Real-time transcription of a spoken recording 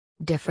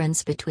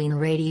Difference between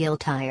radial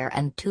tire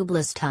and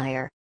tubeless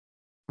tire.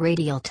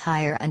 Radial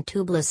tire and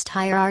tubeless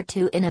tire are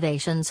two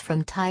innovations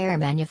from tire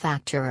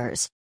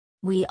manufacturers.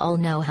 We all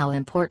know how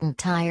important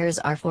tires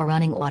are for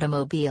running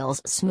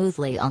automobiles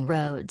smoothly on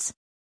roads.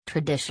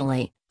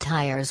 Traditionally,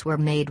 tires were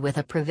made with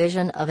a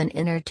provision of an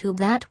inner tube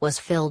that was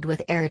filled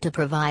with air to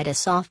provide a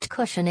soft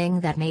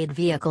cushioning that made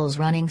vehicles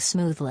running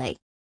smoothly.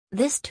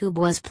 This tube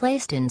was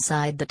placed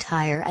inside the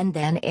tire and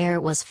then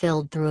air was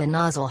filled through a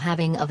nozzle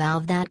having a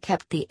valve that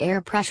kept the air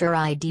pressure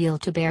ideal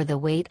to bear the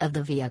weight of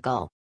the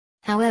vehicle.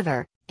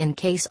 However, in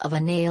case of a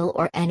nail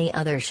or any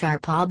other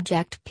sharp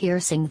object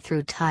piercing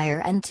through tire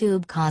and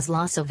tube caused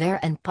loss of air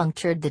and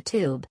punctured the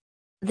tube.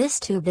 This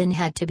tube then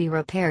had to be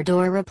repaired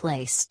or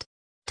replaced.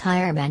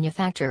 Tire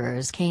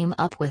manufacturers came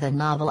up with a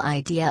novel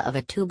idea of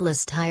a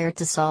tubeless tire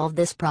to solve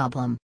this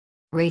problem.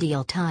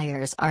 Radial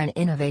tires are an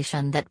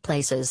innovation that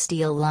places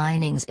steel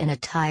linings in a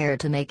tire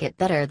to make it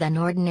better than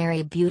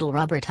ordinary butyl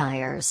rubber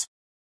tires.